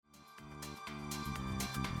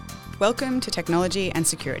Welcome to Technology and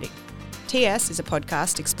Security. TS is a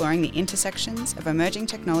podcast exploring the intersections of emerging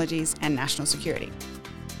technologies and national security.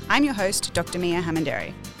 I'm your host, Dr. Mia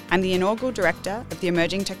Hamanderi. I'm the inaugural director of the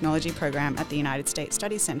Emerging Technology Program at the United States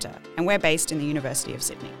Studies Centre, and we're based in the University of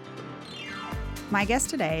Sydney. My guest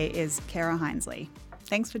today is Kara Hinesley.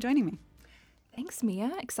 Thanks for joining me. Thanks,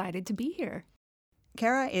 Mia. Excited to be here.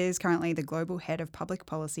 Kara is currently the Global Head of Public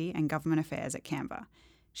Policy and Government Affairs at Canva.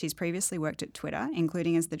 She's previously worked at Twitter,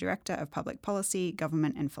 including as the Director of Public Policy,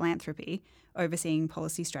 Government and Philanthropy, overseeing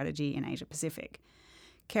policy strategy in Asia Pacific.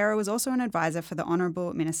 Kara was also an advisor for the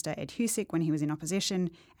Honourable Minister Ed Husic when he was in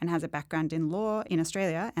opposition and has a background in law in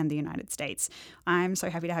Australia and the United States. I'm so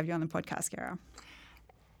happy to have you on the podcast, Kara.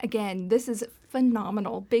 Again, this is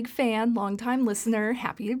phenomenal. Big fan, long-time listener.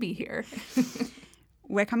 Happy to be here.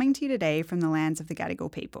 We're coming to you today from the lands of the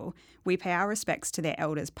Gadigal people. We pay our respects to their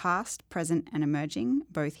elders past, present and emerging,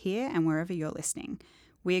 both here and wherever you're listening.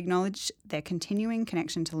 We acknowledge their continuing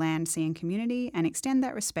connection to land, sea and community and extend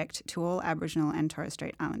that respect to all Aboriginal and Torres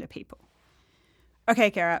Strait Islander people.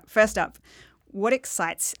 Okay, Kara, first up, what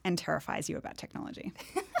excites and terrifies you about technology?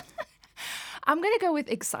 I'm going to go with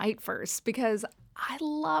excite first because I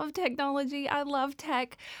love technology. I love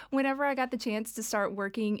tech. Whenever I got the chance to start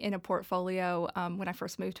working in a portfolio when I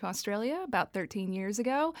first moved to Australia about 13 years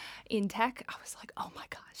ago in tech, I was like, oh my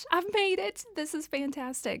gosh, I've made it. This is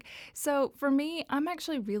fantastic. So for me, I'm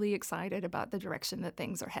actually really excited about the direction that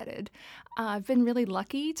things are headed. I've been really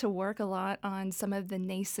lucky to work a lot on some of the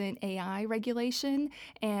nascent AI regulation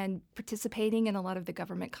and participating in a lot of the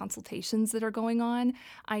government consultations that are going on.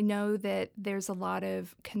 I know that there's a lot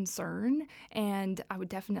of concern, and I would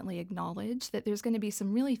definitely acknowledge that there's going to be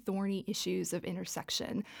some really thorny issues of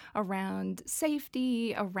intersection around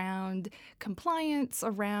safety, around compliance,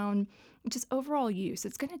 around just overall use.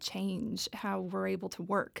 It's going to change how we're able to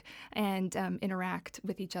work and interact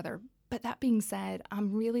with each other. But that being said,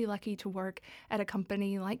 I'm really lucky to work at a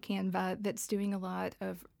company like Canva that's doing a lot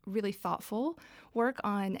of really thoughtful work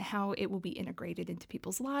on how it will be integrated into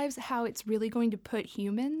people's lives, how it's really going to put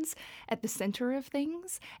humans at the center of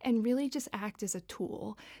things and really just act as a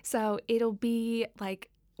tool. So it'll be like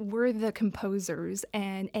we're the composers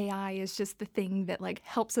and AI is just the thing that like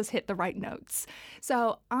helps us hit the right notes.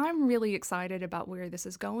 So I'm really excited about where this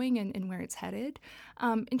is going and where it's headed.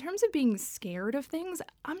 In terms of being scared of things,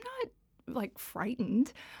 I'm not like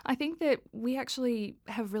frightened. I think that we actually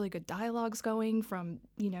have really good dialogues going from,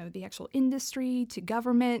 the actual industry to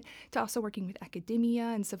government to also working with academia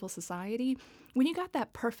and civil society. When you got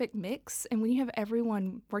that perfect mix and when you have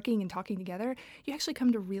everyone working and talking together, you actually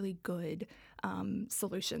come to really good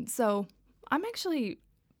solutions. So I'm actually,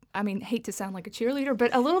 hate to sound like a cheerleader,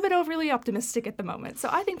 but a little bit overly optimistic at the moment. So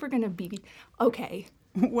I think we're going to be okay.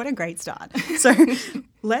 What a great start. So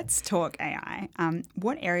let's talk AI.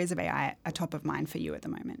 What areas of AI are top of mind for you at the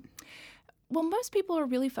moment? Well, most people are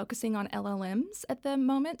really focusing on LLMs at the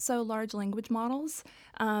moment, so large language models.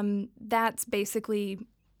 That's basically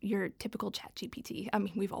your typical ChatGPT.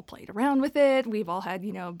 We've all played around with it. We've all had,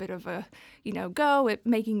 a bit of a, go at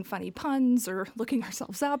making funny puns or looking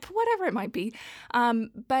ourselves up, whatever it might be.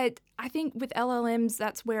 But I think with LLMs,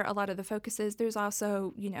 that's where a lot of the focus is. There's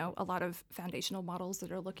also, a lot of foundational models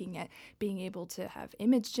that are looking at being able to have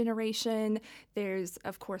image generation. There's,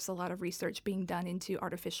 of course, a lot of research being done into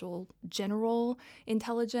artificial general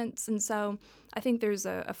intelligence. And so I think there's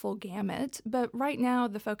a full gamut. But right now,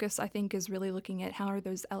 the focus, I think, is really looking at how are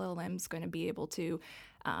those LLMs going to be able to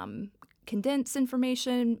condense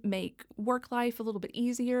information, make work life a little bit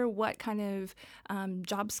easier. What kind of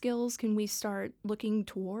job skills can we start looking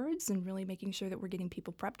towards and really making sure that we're getting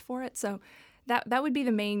people prepped for it? So that would be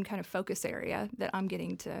the main kind of focus area that I'm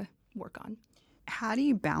getting to work on. How do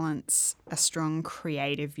you balance a strong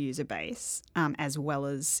creative user base as well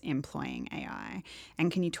as employing AI?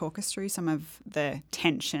 And can you talk us through some of the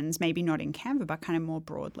tensions, maybe not in Canva, but kind of more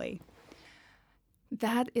broadly?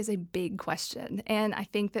 That is a big question, and I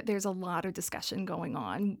think that there's a lot of discussion going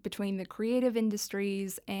on between the creative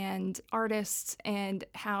industries and artists and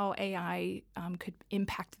how AI could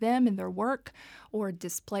impact them in their work or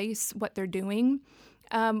displace what they're doing.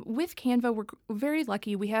 With Canva, we're very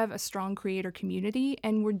lucky. We have a strong creator community,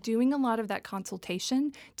 and we're doing a lot of that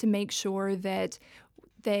consultation to make sure that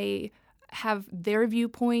they have their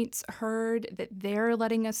viewpoints heard, that they're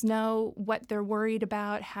letting us know what they're worried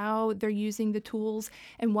about, how they're using the tools,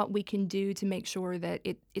 and what we can do to make sure that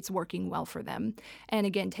it's working well for them. And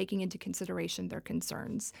again, taking into consideration their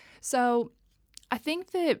concerns. So I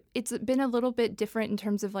think that it's been a little bit different in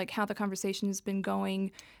terms of like how the conversation has been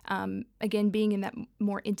going. Again, being in that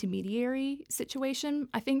more intermediary situation,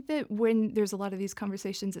 I think that when there's a lot of these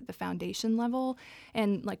conversations at the foundation level,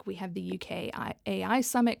 and like we have the UK AI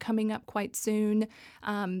Summit coming up quite soon,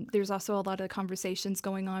 there's also a lot of conversations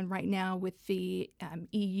going on right now with the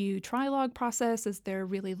EU trilogue process as they're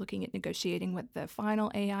really looking at negotiating what the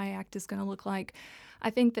final AI Act is going to look like. I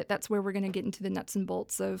think that that's where we're going to get into the nuts and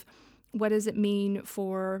bolts of what does it mean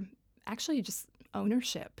for actually just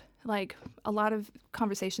ownership? Like a lot of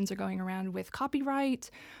conversations are going around with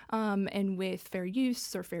copyright and with fair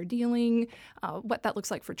use or fair dealing, what that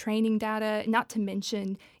looks like for training data, not to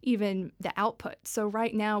mention even the output. So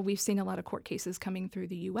right now we've seen a lot of court cases coming through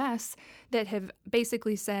the US that have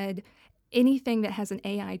basically said anything that has an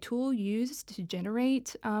AI tool used to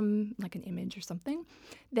generate like an image or something,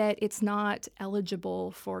 that it's not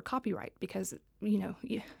eligible for copyright because,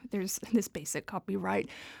 there's this basic copyright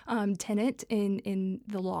tenet in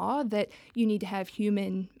the law that you need to have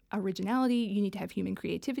human originality, you need to have human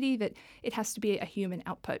creativity, that it has to be a human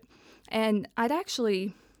output. And I'd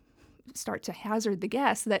actually start to hazard the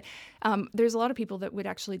guess that there's a lot of people that would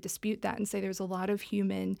actually dispute that and say there's a lot of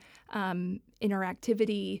human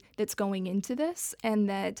interactivity that's going into this, and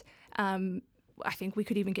that I think we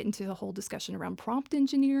could even get into the whole discussion around prompt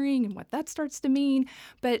engineering and what that starts to mean.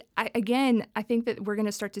 But I think that we're going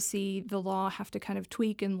to start to see the law have to kind of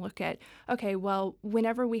tweak and look at, okay, well,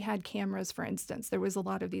 whenever we had cameras, for instance, there was a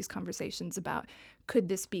lot of these conversations about, could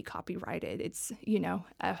this be copyrighted? It's,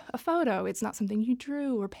 a photo. It's not something you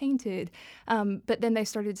drew or painted. But then they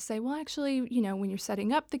started to say, well, actually, when you're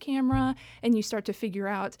setting up the camera and you start to figure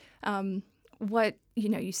out what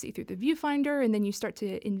you see through the viewfinder, and then you start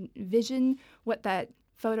to envision what that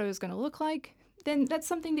photo is going to look like, then that's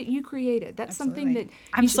something that you created. That's Absolutely. Something that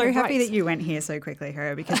I'm so happy that you went here so quickly,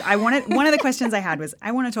 Hera, because one of the questions I had was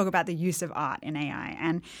I want to talk about the use of art in AI,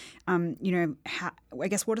 and I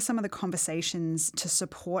guess what are some of the conversations to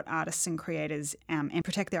support artists and creators and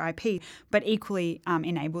protect their IP, but equally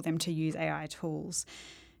enable them to use AI tools,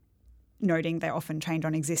 noting they're often trained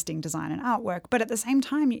on existing design and artwork. But at the same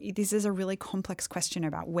time, this is a really complex question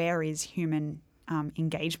about where is human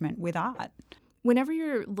engagement with art. Whenever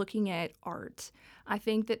you're looking at art, I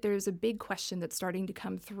think that there's a big question that's starting to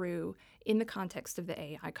come through in the context of the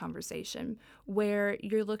AI conversation, where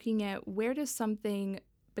you're looking at where does something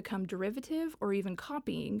become derivative or even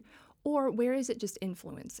copying, or where is it just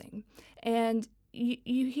influencing? And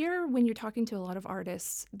you hear when you're talking to a lot of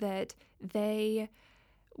artists that they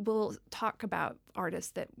will talk about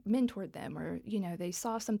artists that mentored them, or they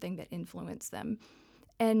saw something that influenced them.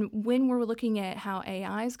 And when we're looking at how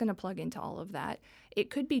AI is going to plug into all of that, it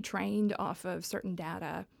could be trained off of certain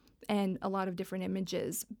data and a lot of different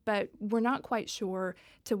images, but we're not quite sure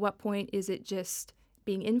to what point is it just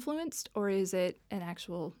being influenced or is it an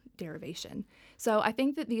actual derivation. So I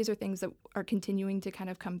think that these are things that are continuing to kind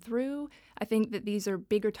of come through. I think that these are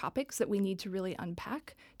bigger topics that we need to really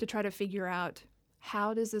unpack to try to figure out,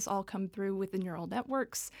 how does this all come through with the neural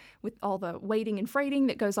networks, with all the weighting and freighting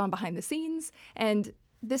that goes on behind the scenes? And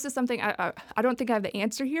this is something I don't think I have the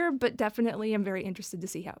answer here, but definitely I'm very interested to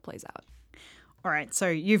see how it plays out. All right, so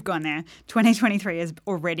you've gone there. 2023 has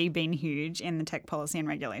already been huge in the tech policy and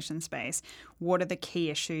regulation space. What are the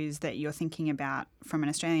key issues that you're thinking about from an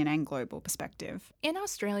Australian and global perspective? In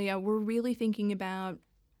Australia, we're really thinking about,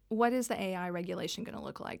 what is the AI regulation going to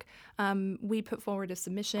look like? We put forward a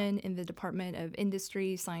submission in the Department of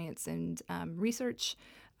Industry, Science and Research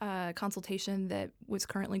consultation that was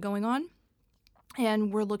currently going on.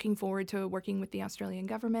 And we're looking forward to working with the Australian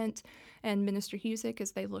government and Minister Husic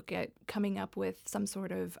as they look at coming up with some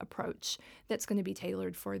sort of approach that's going to be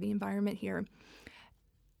tailored for the environment here.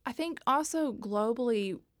 I think also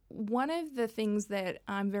globally, one of the things that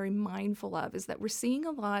I'm very mindful of is that we're seeing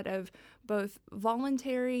a lot of both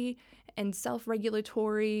voluntary and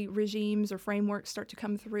self-regulatory regimes or frameworks start to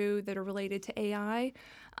come through that are related to AI.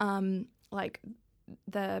 Like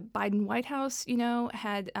the Biden White House,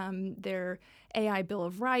 had their AI Bill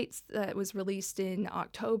of Rights that was released in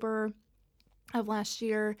October of last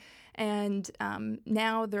year. And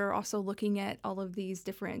now they're also looking at all of these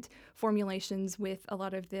different formulations with a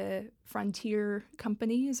lot of the frontier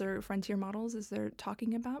companies or frontier models, as they're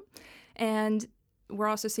talking about. And we're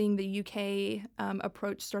also seeing the UK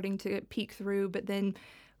approach starting to peek through, but then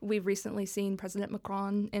we've recently seen President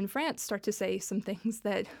Macron in France start to say some things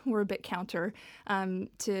that were a bit counter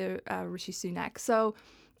to Rishi Sunak. So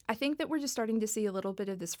I think that we're just starting to see a little bit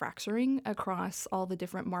of this fracturing across all the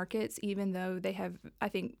different markets, even though they have, I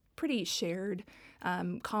think, pretty shared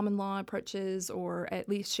common law approaches or at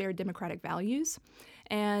least shared democratic values.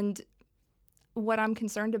 And what I'm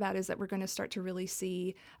concerned about is that we're going to start to really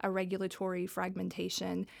see a regulatory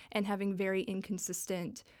fragmentation and having very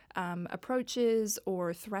inconsistent approaches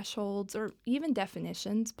or thresholds or even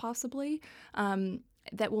definitions possibly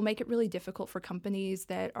that will make it really difficult for companies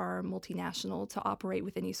that are multinational to operate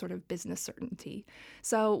with any sort of business certainty.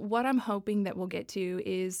 So what I'm hoping that we'll get to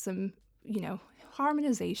is some,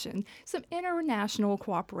 harmonization, some international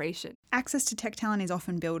cooperation. Access to tech talent is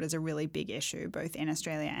often billed as a really big issue, both in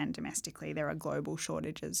Australia and domestically. There are global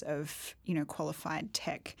shortages of, qualified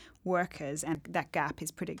tech workers, and that gap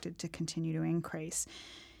is predicted to continue to increase.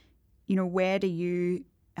 Where do you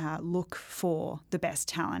look for the best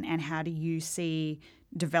talent, and how do you see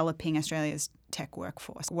developing Australia's tech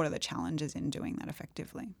workforce? What are the challenges in doing that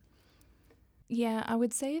effectively? Yeah, I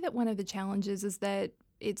would say that one of the challenges is that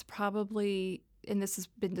it's probably, and this has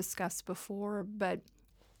been discussed before, but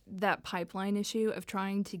that pipeline issue of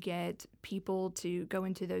trying to get people to go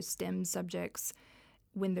into those STEM subjects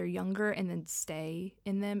when they're younger and then stay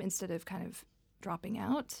in them instead of kind of dropping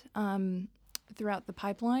out throughout the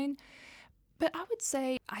pipeline. But I would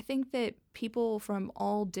say I think that people from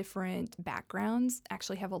all different backgrounds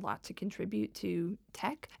actually have a lot to contribute to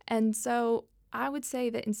tech. And so I would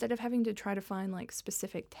say that instead of having to try to find like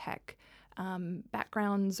specific tech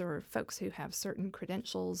backgrounds or folks who have certain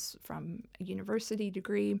credentials from a university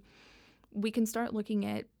degree, we can start looking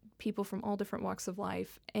at people from all different walks of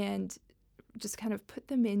life and just kind of put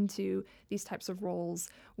them into these types of roles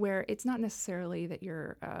where it's not necessarily that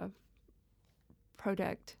you're a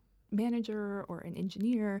product manager or an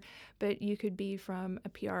engineer, but you could be from a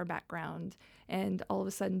PR background and all of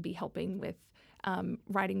a sudden be helping with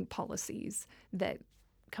writing policies that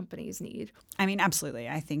companies need. I mean, absolutely.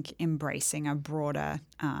 I think embracing a broader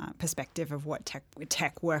perspective of what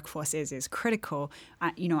tech workforce is critical.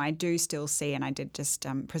 I do still see, and I did just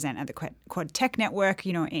present at the Quad Tech Network,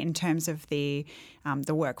 in terms of the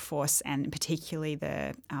workforce and particularly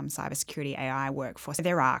the cybersecurity AI workforce.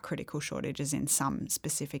 There are critical shortages in some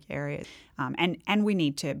specific areas. And we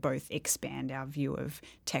need to both expand our view of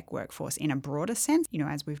tech workforce in a broader sense.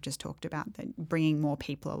 As we've just talked about, that bringing more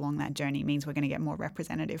people along that journey means we're going to get more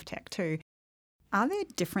representative tech too. Are there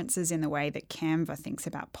differences in the way that Canva thinks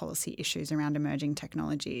about policy issues around emerging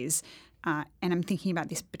technologies? And I'm thinking about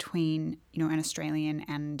this between, an Australian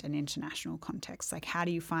and an international context. Like, how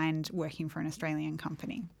do you find working for an Australian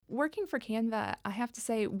company? Working for Canva, I have to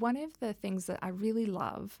say, one of the things that I really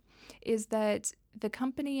love is that the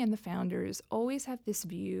company and the founders always have this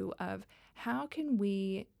view of how can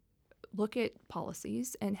we look at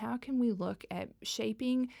policies and how can we look at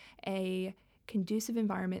shaping a conducive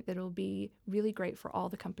environment that will be really great for all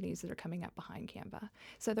the companies that are coming up behind Canva.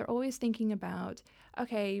 So they're always thinking about,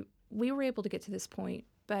 okay, we were able to get to this point,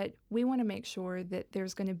 but we want to make sure that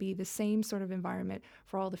there's going to be the same sort of environment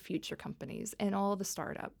for all the future companies and all the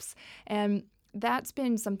startups. And that's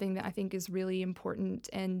been something that I think is really important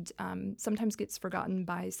and sometimes gets forgotten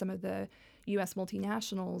by some of the U.S.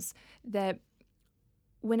 multinationals, that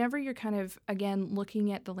whenever you're kind of, again,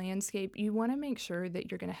 looking at the landscape, you want to make sure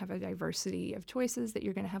that you're going to have a diversity of choices, that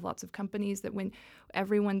you're going to have lots of companies, that when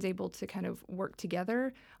everyone's able to kind of work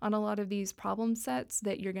together on a lot of these problem sets,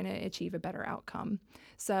 that you're going to achieve a better outcome.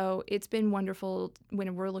 So it's been wonderful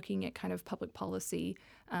when we're looking at kind of public policy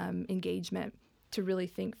engagement to really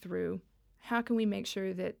think through how can we make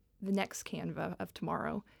sure that the next Canva of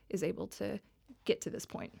tomorrow is able to get to this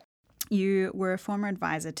point. You were a former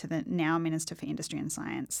advisor to the now Minister for Industry and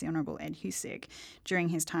Science, the Honourable Ed Husic, during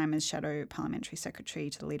his time as Shadow Parliamentary Secretary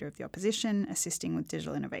to the Leader of the Opposition, assisting with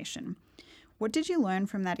digital innovation. What did you learn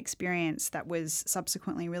from that experience that was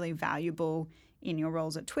subsequently really valuable in your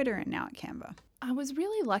roles at Twitter and now at Canva? I was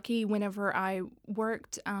really lucky whenever I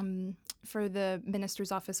worked for the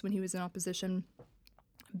minister's office when he was in opposition,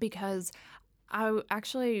 because I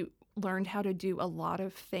actually learned how to do a lot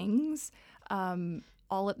of things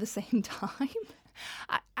all at the same time.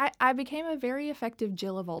 I became a very effective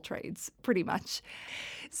Jill of all trades, pretty much.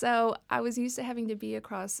 So I was used to having to be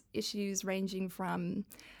across issues ranging from,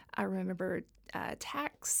 I remember,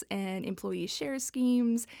 tax and employee share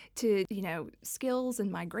schemes to, skills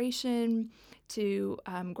and migration to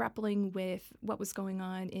grappling with what was going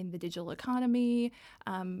on in the digital economy,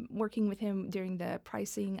 working with him during the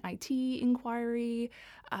pricing IT inquiry.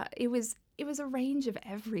 It was a range of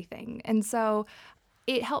everything. And so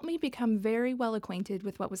it helped me become very well acquainted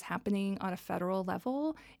with what was happening on a federal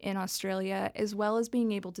level in Australia, as well as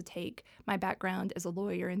being able to take my background as a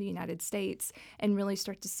lawyer in the United States and really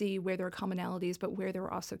start to see where there are commonalities, but where there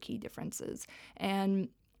were also key differences. And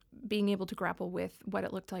being able to grapple with what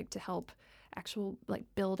it looked like to help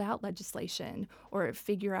build out legislation or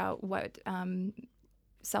figure out what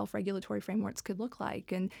self-regulatory frameworks could look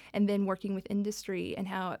like, and then working with industry and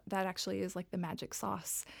how that actually is like the magic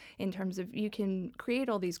sauce in terms of you can create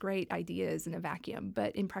all these great ideas in a vacuum,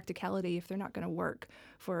 but in practicality, if they're not going to work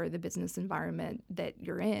for the business environment that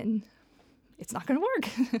you're in, it's not going to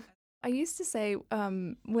work. I used to say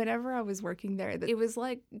whenever I was working there that it was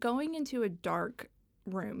like going into a dark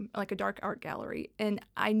room, like a dark art gallery, and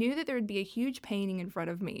I knew that there would be a huge painting in front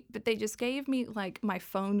of me, but they just gave me like my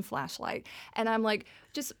phone flashlight, and I'm like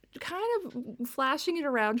just kind of flashing it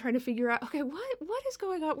around trying to figure out, okay, what is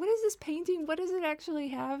going on? What is this painting? What does it actually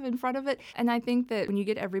have in front of it? And I think that when you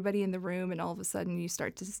get everybody in the room and all of a sudden you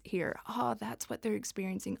start to hear, oh, that's what they're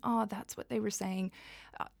experiencing, oh, that's what they were saying,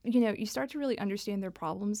 you start to really understand their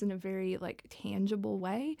problems in a very like tangible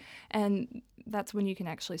way, and that's when you can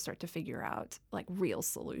actually start to figure out like real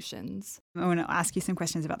solutions. I want to ask you some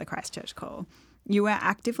questions about the Christchurch Call. You were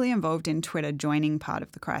actively involved in Twitter joining part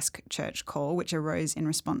of the Christchurch Call, which arose in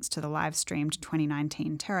response to the live-streamed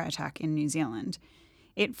 2019 terror attack in New Zealand.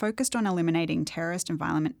 It focused on eliminating terrorist and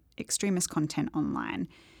violent extremist content online.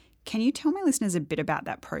 Can you tell my listeners a bit about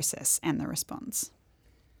that process and the response?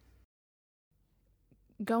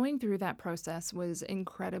 Going through that process was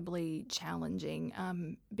incredibly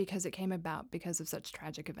challenging because it came about because of such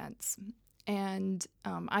tragic events. And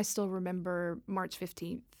I still remember March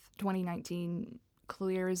 15th, 2019,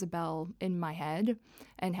 clear as a bell in my head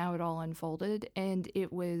and how it all unfolded. And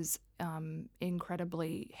it was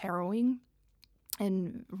incredibly harrowing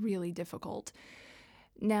and really difficult.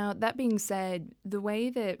 Now, that being said, the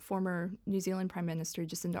way that former New Zealand Prime Minister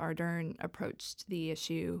Jacinda Ardern approached the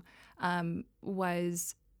issue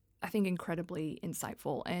was, I think, incredibly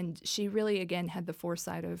insightful. And she really, again, had the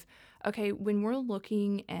foresight of, okay, when we're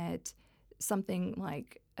looking at something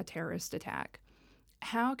like a terrorist attack,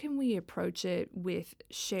 how can we approach it with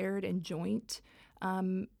shared and joint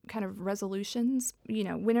kind of resolutions?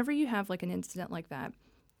 Whenever you have like an incident like that,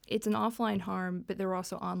 it's an offline harm, but there were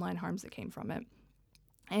also online harms that came from it.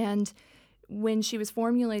 And when she was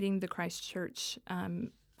formulating the Christchurch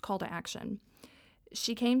call to action,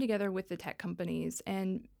 she came together with the tech companies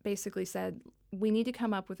and basically said, we need to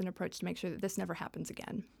come up with an approach to make sure that this never happens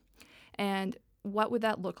again. And what would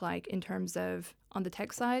that look like in terms of on the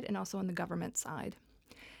tech side and also on the government side?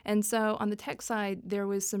 And so on the tech side, there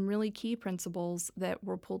was some really key principles that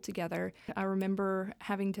were pulled together. I remember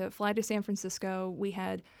having to fly to San Francisco. We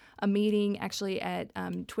had a meeting actually at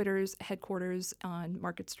Twitter's headquarters on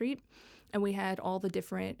Market Street, and we had all the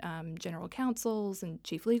different general counsels and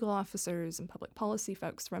chief legal officers and public policy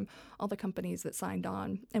folks from all the companies that signed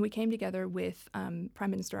on. And we came together with Prime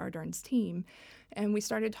Minister Ardern's team, and we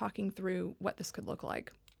started talking through what this could look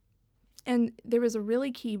like. And there was a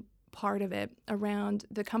really key part of it around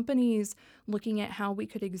the companies looking at how we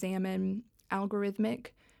could examine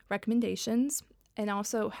algorithmic recommendations, and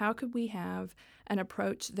also how could we have an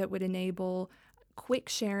approach that would enable quick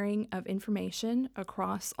sharing of information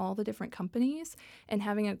across all the different companies and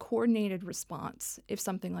having a coordinated response if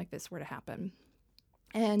something like this were to happen.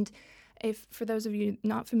 And if, for those of you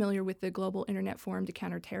not familiar with the Global Internet Forum to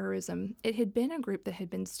Counter Terrorism, it had been a group that had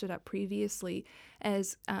been stood up previously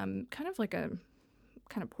as kind of like a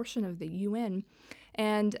kind of portion of the UN.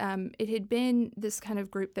 And it had been this kind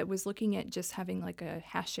of group that was looking at just having like a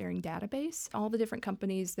hash sharing database. All the different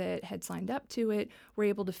companies that had signed up to it were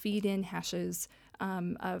able to feed in hashes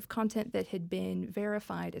of content that had been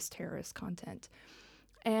verified as terrorist content.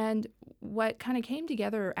 And what kind of came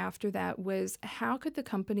together after that was how could the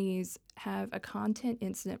companies have a content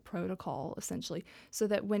incident protocol, essentially, so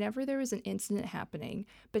that whenever there was an incident happening,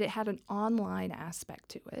 but it had an online aspect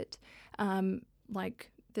to it,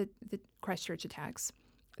 like the Christchurch attacks,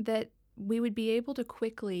 that we would be able to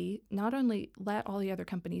quickly not only let all the other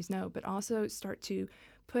companies know, but also start to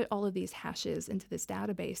put all of these hashes into this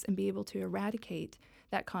database and be able to eradicate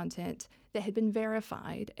that content that had been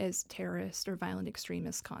verified as terrorist or violent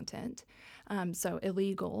extremist content, so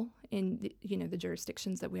illegal in the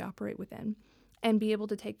jurisdictions that we operate within, and be able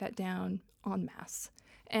to take that down en masse.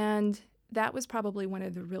 And that was probably one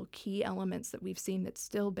of the real key elements that we've seen that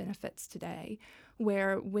still benefits today,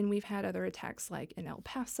 where when we've had other attacks like in El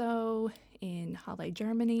Paso, in Halle,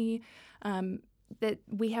 Germany, that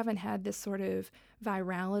we haven't had this sort of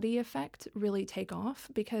virality effect really take off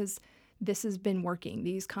because this has been working.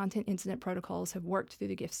 These content incident protocols have worked through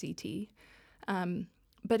the GIFCT.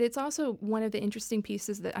 But it's also one of the interesting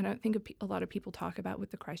pieces that I don't think a lot of people talk about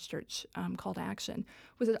with the Christchurch call to action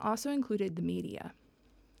was it also included the media.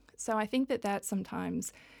 So I think that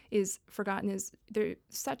sometimes is forgotten as they're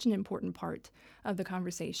such an important part of the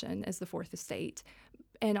conversation as the fourth estate.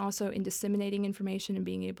 and also in disseminating information and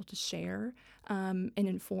being able to share and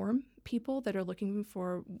inform people that are looking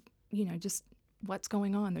for, just what's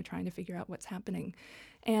going on. They're trying to figure out what's happening.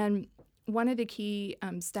 And one of the key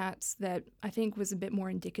stats that I think was a bit more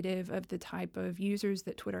indicative of the type of users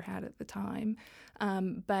that Twitter had at the time,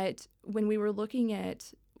 but when we were looking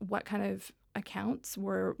at what kind of accounts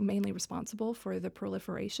were mainly responsible for the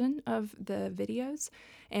proliferation of the videos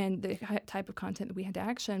and the type of content that we had to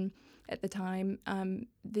action at the time,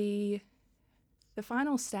 the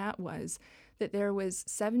final stat was that there was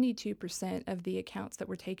 72% of the accounts that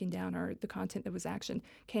were taken down, or the content that was actioned,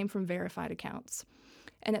 came from verified accounts.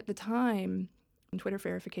 And at the time, Twitter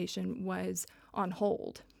verification was on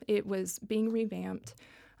hold. It was being revamped,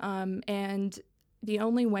 and the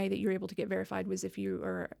only way that you're able to get verified was if you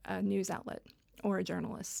are a news outlet or a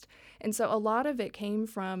journalist. And so a lot of it came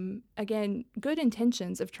from, again, good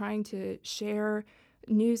intentions of trying to share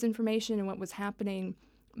news information and what was happening,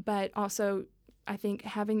 but also I think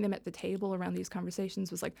having them at the table around these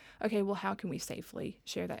conversations was like, okay, well, how can we safely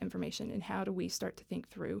share that information, and how do we start to think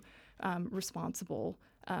through responsible,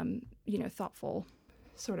 thoughtful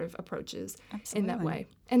sort of approaches in that way.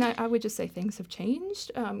 And I would just say things have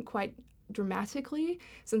changed quite dramatically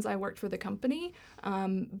since I worked for the company,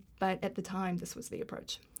 but at the time this was the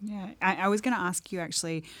approach. Yeah, I was going to ask you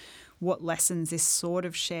actually what lessons this sort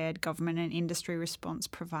of shared government and industry response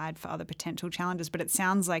provide for other potential challenges, but it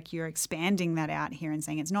sounds like you're expanding that out here and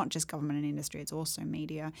saying it's not just government and industry, it's also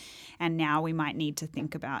media, and now we might need to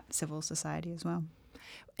think about civil society as well.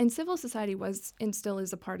 And civil society was and still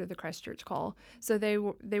is a part of the Christchurch Call. So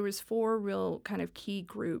there was 4 real kind of key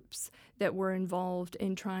groups that were involved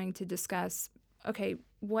in trying to discuss, okay,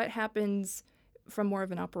 what happens from more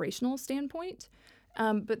of an operational standpoint,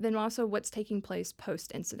 but then also what's taking place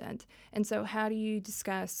post-incident. And so how do you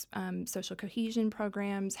discuss social cohesion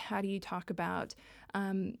programs? How do you talk about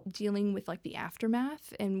dealing with like the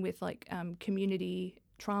aftermath and with like community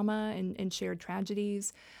trauma and shared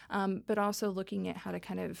tragedies, but also looking at how to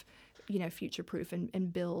kind of, future-proof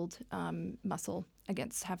and build muscle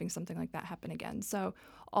against having something like that happen again. So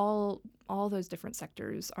all those different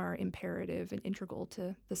sectors are imperative and integral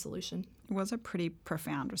to the solution. It was a pretty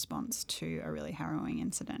profound response to a really harrowing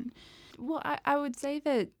incident. Well, I would say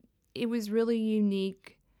that it was really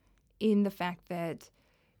unique in the fact that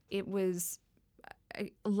it was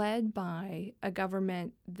led by a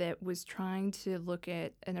government that was trying to look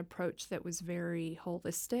at an approach that was very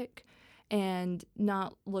holistic and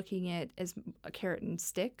not looking at as a carrot and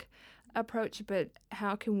stick approach, but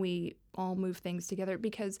how can we all move things together?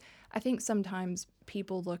 Because I think sometimes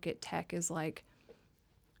people look at tech as like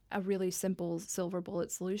a really simple silver bullet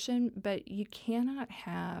solution, but you cannot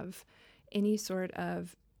have any sort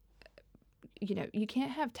of you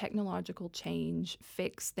can't have technological change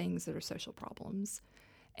fix things that are social problems.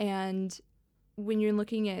 And when you're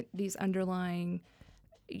looking at these underlying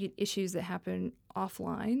issues that happen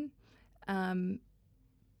offline,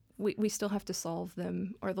 we still have to solve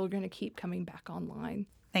them, or they're going to keep coming back online.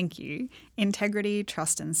 Thank you. Integrity,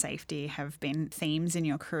 trust and safety have been themes in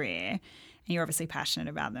your career, and you're obviously passionate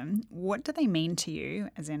about them. What do they mean to you,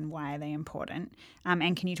 as in why are they important?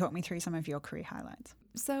 And can you talk me through some of your career highlights?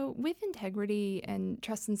 So with integrity and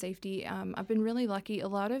trust and safety, I've been really lucky. A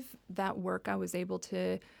lot of that work I was able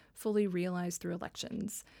to fully realize through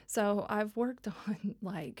elections. So I've worked on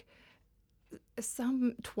like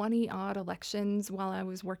some 20-odd elections while I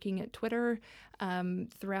was working at Twitter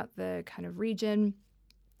throughout the kind of region.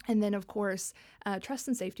 And then, of course, trust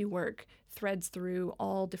and safety work threads through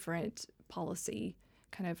all different policy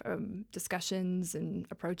kind of discussions and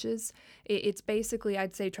approaches. It's basically,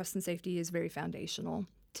 I'd say trust and safety is very foundational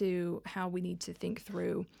to how we need to think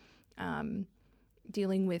through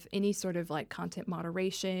dealing with any sort of like content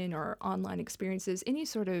moderation or online experiences. Any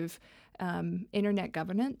sort of internet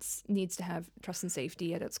governance needs to have trust and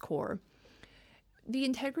safety at its core. The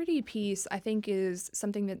integrity piece, I think, is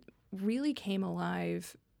something that really came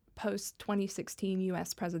alive post-2016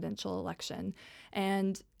 U.S. presidential election.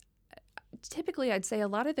 And typically, I'd say a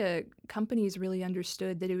lot of the companies really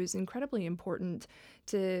understood that it was incredibly important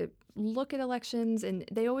to look at elections, and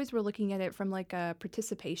they always were looking at it from like a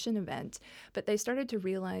participation event, but they started to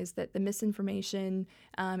realize that the misinformation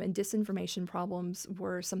and disinformation problems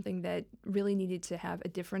were something that really needed to have a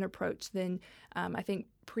different approach than I think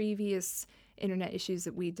previous internet issues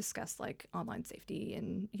that we discussed, like online safety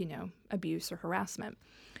and, abuse or harassment.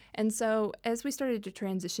 And so as we started to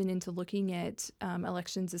transition into looking at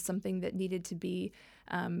elections as something that needed to be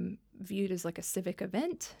viewed as like a civic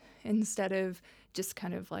event instead of just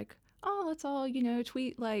kind of like, oh, let's all,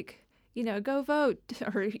 tweet like, go vote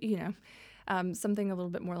or, something a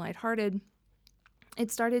little bit more lighthearted,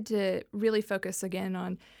 it started to really focus again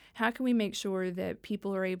on how can we make sure that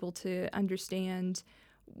people are able to understand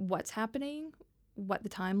what's happening, what the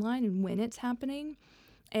timeline and when it's happening,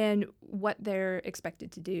 and what they're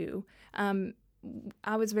expected to do.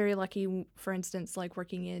 I was very lucky, for instance, like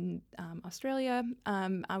working in Australia.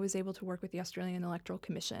 I was able to work with the Australian Electoral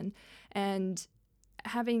Commission, and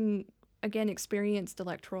having, again, experienced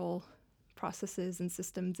electoral processes and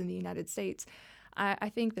systems in the United States, I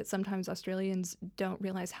think that sometimes Australians don't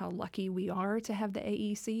realize how lucky we are to have the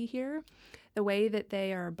AEC here. The way that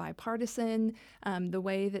they are bipartisan, the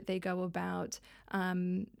way that they go about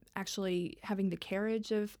actually having the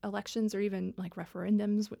carriage of elections or even like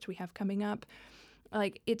referendums, which we have coming up.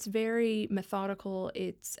 Like, it's very methodical.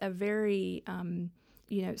 It's a very,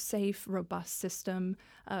 safe, robust system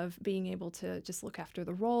of being able to just look after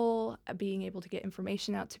the roll, being able to get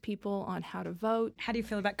information out to people on how to vote. How do you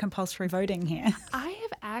feel about compulsory voting here? I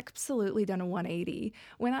have absolutely done a 180.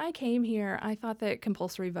 When I came here, I thought that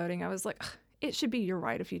compulsory voting, I was like, it should be your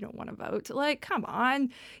right if you don't want to vote. Like, come on.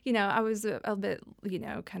 I was a bit,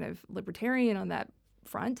 kind of libertarian on that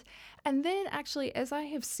front. And then actually, as I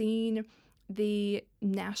have seen the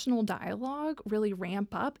national dialogue really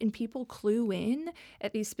ramp up and people clue in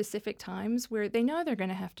at these specific times where they know they're going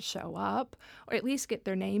to have to show up or at least get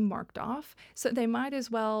their name marked off. So they might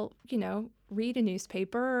as well, read a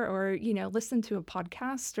newspaper or, listen to a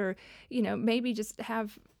podcast or, maybe just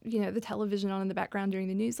have, the television on in the background during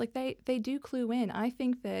the news. Like they do clue in. I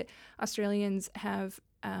think that Australians have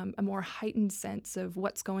a more heightened sense of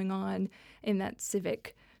what's going on in that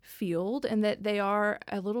civic field, and that they are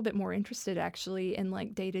a little bit more interested actually in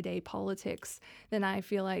like day-to-day politics than I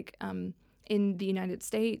feel like in the United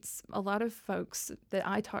States. A lot of folks that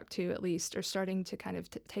I talk to, at least, are starting to kind of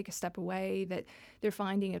take a step away, that they're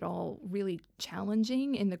finding it all really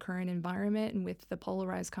challenging in the current environment and with the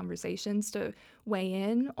polarized conversations to weigh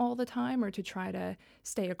in all the time or to try to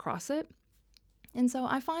stay across it. And so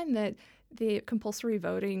I find that the compulsory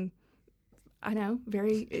voting, I know,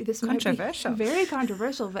 this controversial. Might be very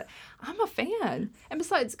controversial, but I'm a fan. And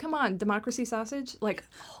besides, come on, democracy sausage, like,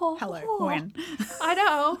 hello, when? I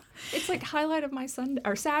know. It's like highlight of my Sunday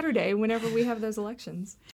or Saturday whenever we have those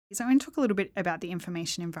elections. So I'm going to talk a little bit about the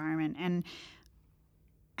information environment, and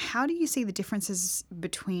how do you see the differences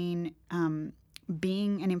between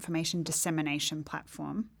being an information dissemination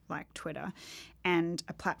platform like Twitter and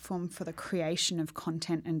a platform for the creation of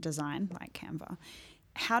content and design like Canva?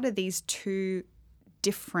 How do these two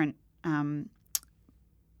different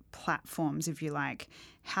platforms, if you like,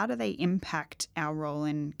 how do they impact our role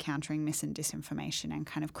in countering mis and disinformation and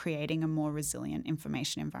kind of creating a more resilient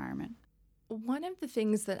information environment? One of the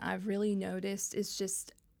things that I've really noticed is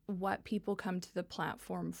just what people come to the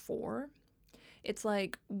platform for. It's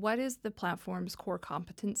like, what is the platform's core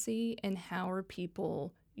competency and how are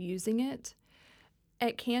people using it?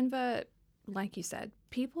 At Canva, like you said,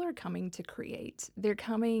 people are coming to create. They're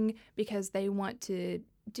coming because they want to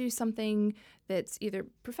do something that's either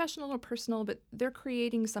professional or personal, but they're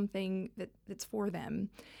creating something that's for them.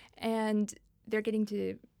 And they're getting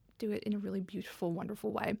to do it in a really beautiful,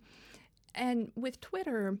 wonderful way. And with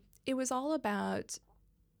Twitter, it was all about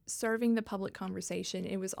serving the public conversation.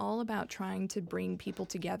 It was all about trying to bring people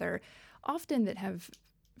together, often that have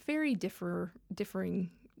very differing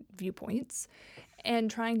viewpoints,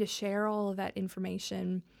 and trying to share all of that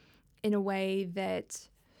information in a way that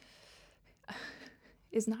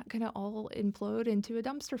is not going to all implode into a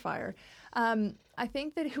dumpster fire. I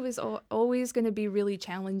think that it was always going to be really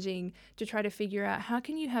challenging to try to figure out how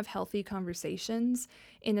can you have healthy conversations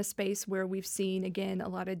in a space where we've seen, again, a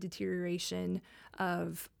lot of deterioration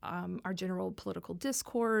of our general political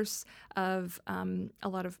discourse, of a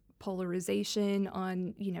lot of polarization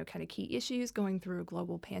on, kind of key issues going through a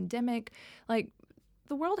global pandemic. Like,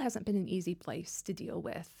 the world hasn't been an easy place to deal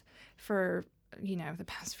with for, the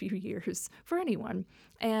past few years for anyone.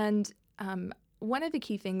 And one of the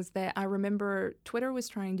key things that I remember Twitter was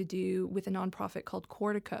trying to do with a nonprofit called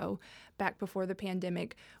Cortico back before the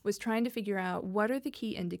pandemic was trying to figure out what are the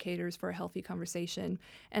key indicators for a healthy conversation.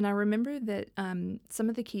 And I remember that some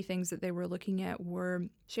of the key things that they were looking at were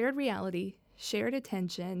shared reality, shared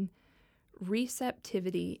attention,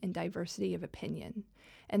 receptivity, and diversity of opinion.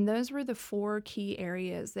 And those were the 4 key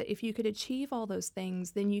areas that if you could achieve all those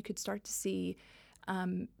things, then you could start to see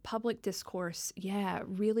public discourse,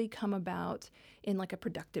 really come about in like a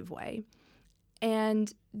productive way.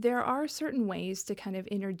 And there are certain ways to kind of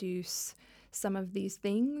introduce some of these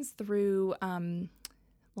things through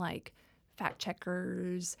like fact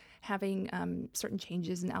checkers, having certain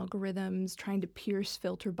changes in algorithms, trying to pierce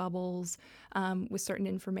filter bubbles with certain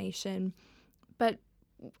information. But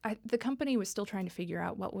the company was still trying to figure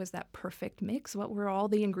out what was that perfect mix. What were all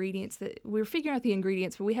the ingredients that we were figuring out the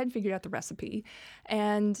ingredients, but we hadn't figured out the recipe.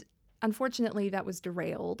 And unfortunately, that was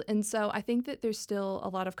derailed. And so I think that there's still a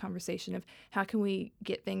lot of conversation of how can we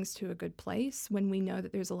get things to a good place when we know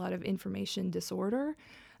that there's a lot of information disorder.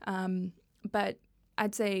 But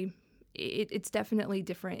I'd say it's definitely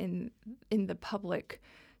different in the public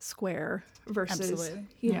square versus,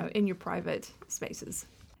 in your private spaces.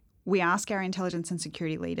 We ask our intelligence and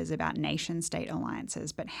security leaders about nation-state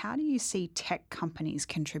alliances, but how do you see tech companies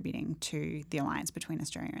contributing to the alliance between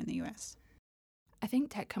Australia and the US? I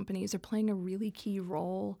think tech companies are playing a really key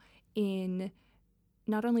role in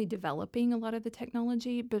not only developing a lot of the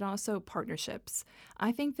technology, but also partnerships.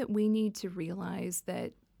 I think that we need to realize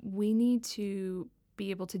that we need to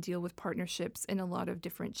be able to deal with partnerships in a lot of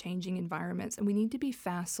different changing environments, and we need to be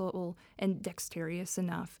facile and dexterous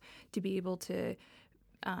enough to be able to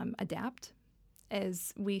adapt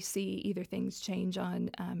as we see either things change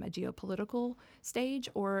on a geopolitical stage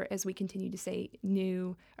or as we continue to see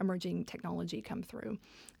new emerging technology come through.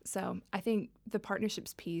 So I think the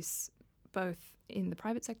partnerships piece, both in the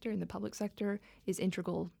private sector and the public sector, is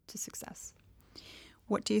integral to success.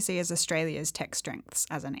 What do you see as Australia's tech strengths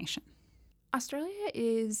as a nation? Australia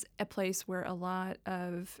is a place where a lot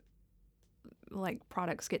of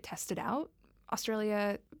products get tested out.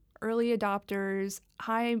 Australia, early adopters,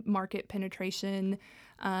 high market penetration.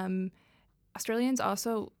 Australians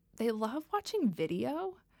also, they love watching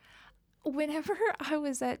video. Whenever I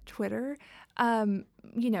was at Twitter,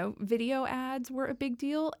 video ads were a big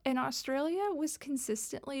deal, and Australia was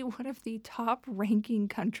consistently one of the top ranking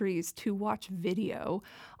countries to watch video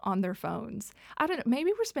on their phones. I don't know,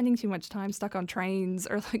 maybe we're spending too much time stuck on trains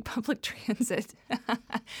or public transit,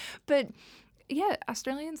 but yeah,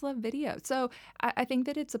 Australians love video. So I think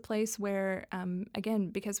that it's a place where, again,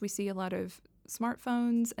 because we see a lot of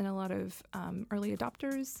smartphones and a lot of early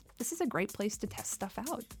adopters, this is a great place to test stuff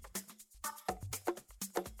out.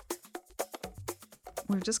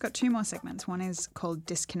 We've just got two more segments. One is called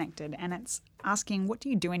Disconnected, and it's asking, what do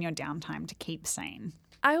you do in your downtime to keep sane?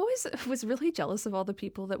 I always was really jealous of all the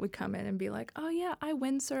people that would come in and be like, oh yeah, I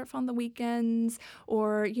windsurf on the weekends.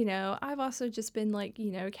 Or, I've also just been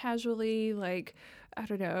casually I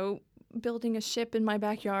don't know, building a ship in my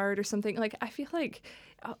backyard or something. I feel like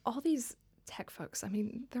all these tech folks,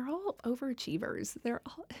 they're all overachievers. They're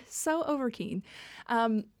all so overkeen.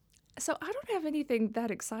 So I don't have anything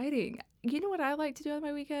that exciting. You know what I like to do on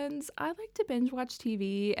my weekends? I like to binge watch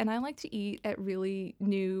TV, and I like to eat at really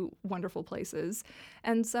new, wonderful places.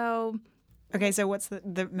 And so... Okay, so what's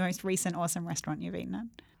the most recent awesome restaurant you've eaten at?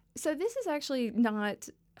 So this is actually not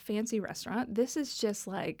a fancy restaurant. This is just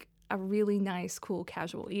a really nice, cool,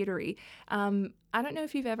 casual eatery. I don't know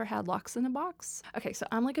if you've ever had lox in a box. Okay, so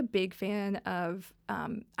I'm a big fan of,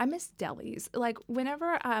 I miss delis.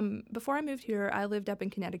 Whenever, before I moved here, I lived up in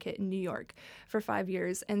Connecticut and New York for 5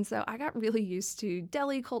 years. And so I got really used to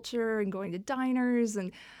deli culture and going to diners.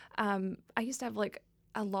 And I used to have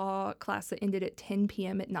a law class that ended at 10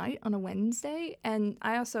 p.m. at night on a Wednesday. And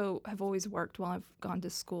I also have always worked while I've gone to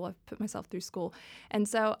school. I've put myself through school. And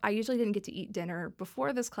so I usually didn't get to eat dinner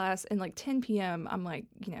before this class. And 10 p.m., I'm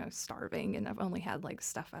starving. And I've only had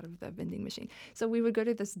stuff out of the vending machine. So we would go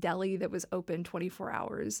to this deli that was open 24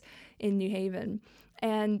 hours in New Haven.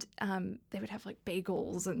 And they would have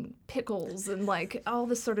bagels and pickles and all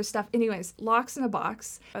this sort of stuff. Anyways, lox in a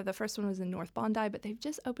box. The first one was in North Bondi, but they've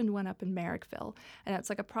just opened one up in Marrickville. And it's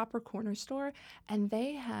a proper corner store. And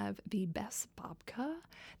they have the best babka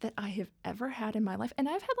that I have ever had in my life. And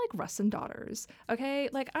I've had Russ and Daughters, okay?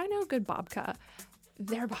 I know good babka.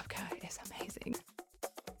 Their babka is amazing.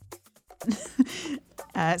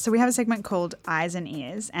 So we have a segment called Eyes and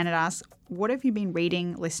Ears, and it asks, what have you been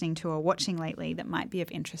reading, listening to, or watching lately that might be of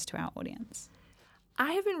interest to our audience?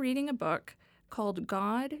 I have been reading a book called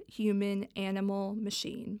God, Human, Animal,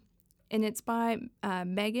 Machine, and it's by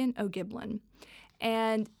Megan O'Giblin.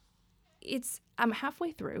 And I'm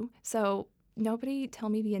halfway through, so nobody tell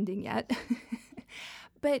me the ending yet.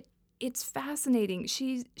 But it's fascinating.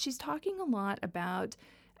 She's talking a lot about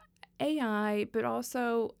AI, but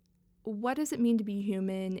also what does it mean to be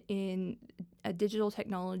human in a digital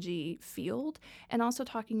technology field, and also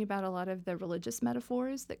talking about a lot of the religious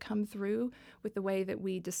metaphors that come through with the way that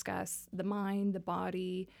we discuss the mind, the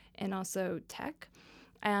body, and also tech.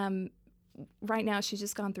 Right now, she's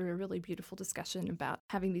just gone through a really beautiful discussion about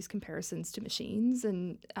having these comparisons to machines,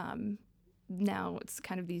 and now it's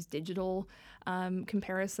kind of these digital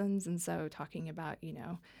comparisons, and so talking about,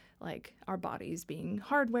 our bodies being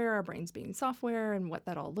hardware, our brains being software, and what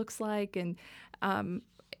that all looks like. And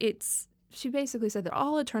it's she basically said that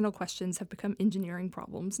all eternal questions have become engineering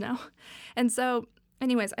problems now. And so,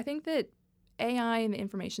 anyways, I think that AI and the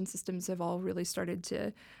information systems have all really started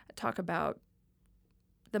to talk about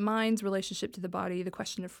the mind's relationship to the body, the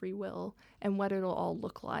question of free will, and what it'll all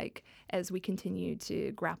look like as we continue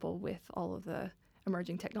to grapple with all of the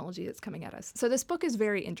emerging technology that's coming at us. So this book is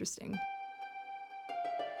very interesting.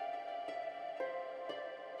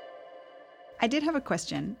 I did have a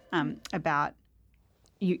question about,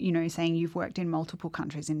 you know, saying you've worked in multiple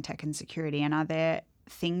countries in tech and security, and are there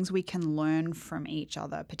things we can learn from each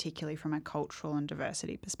other, particularly from a cultural and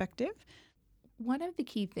diversity perspective? One of the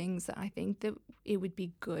key things that I think that it would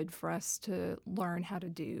be good for us to learn how to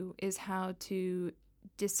do is how to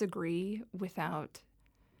disagree without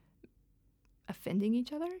offending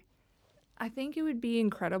each other. I think it would be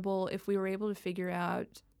incredible if we were able to figure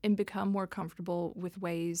out and become more comfortable with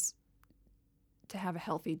ways to have a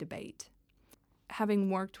healthy debate. Having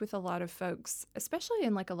worked with a lot of folks, especially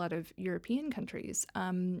in like a lot of European countries,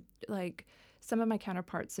 like some of my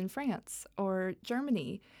counterparts in France or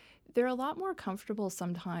Germany, they're a lot more comfortable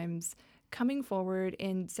sometimes coming forward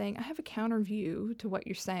and saying, I have a counter view to what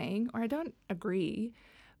you're saying, or I don't agree,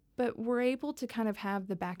 but we're able to kind of have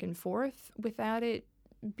the back and forth without it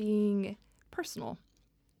being personal.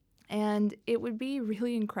 And it would be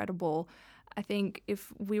really incredible, I think,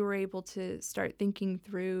 if we were able to start thinking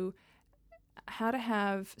through how to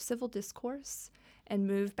have civil discourse and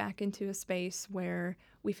move back into a space where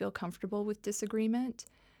we feel comfortable with disagreement.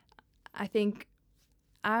 I think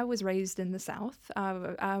I was raised in the South.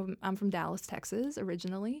 I'm from Dallas, Texas,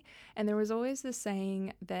 originally, and there was always this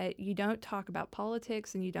saying that you don't talk about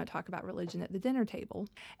politics and you don't talk about religion at the dinner table.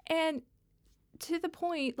 And to the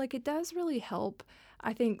point, like, it does really help,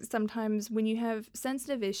 I think, sometimes when you have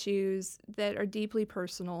sensitive issues that are deeply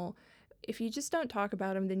personal, if you just don't talk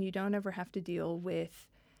about them, then you don't ever have to deal with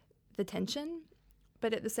the tension.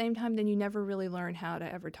 But at the same time, then you never really learn how to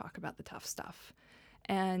ever talk about the tough stuff.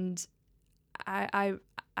 And I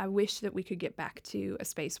wish that we could get back to a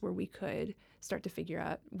space where we could start to figure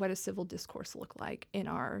out what does civil discourse look like in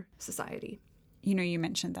our society. You know, you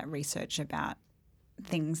mentioned that research about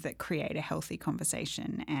things that create a healthy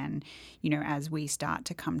conversation, and, you know, as we start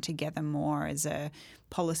to come together more as a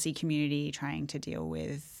policy community trying to deal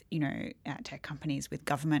with, you know, tech companies, with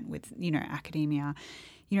government, with, you know, academia,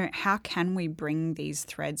 you know, how can we bring these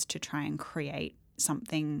threads to try and create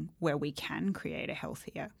something where we can create a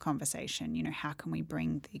healthier conversation? You know, how can we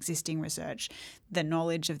bring the existing research, the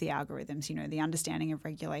knowledge of the algorithms, you know, the understanding of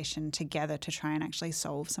regulation together to try and actually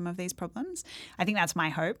solve some of these problems? I think that's my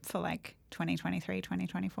hope for like 2023,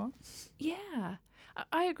 2024. Yeah,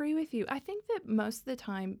 I agree with you. I think that most of the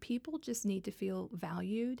time people just need to feel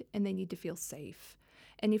valued and they need to feel safe.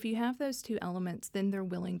 And if you have those two elements, then they're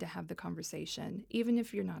willing to have the conversation, even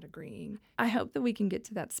if you're not agreeing. I hope that we can get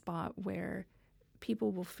to that spot where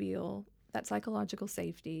people will feel that psychological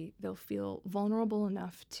safety. They'll feel vulnerable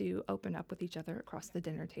enough to open up with each other across the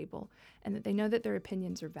dinner table, and that they know that their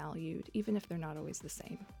opinions are valued, even if they're not always the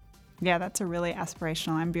same. Yeah, that's a really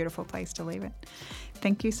aspirational and beautiful place to leave it.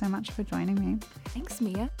 Thank you so much for joining me. Thanks,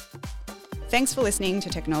 Mia. Thanks for listening to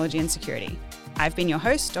Technology and Security. I've been your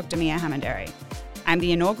host, Dr. Mia Hamanderi. I'm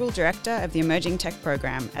the inaugural director of the Emerging Tech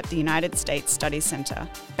Program at the United States Studies Centre,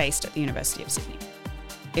 based at the University of Sydney.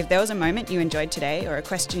 If there was a moment you enjoyed today or a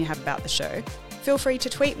question you have about the show, feel free to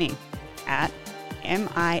tweet me at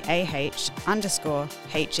MIAH_HE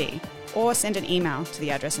or send an email to the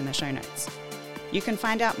address in the show notes. You can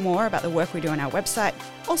find out more about the work we do on our website,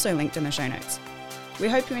 also linked in the show notes. We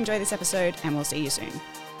hope you enjoy this episode, and we'll see you soon.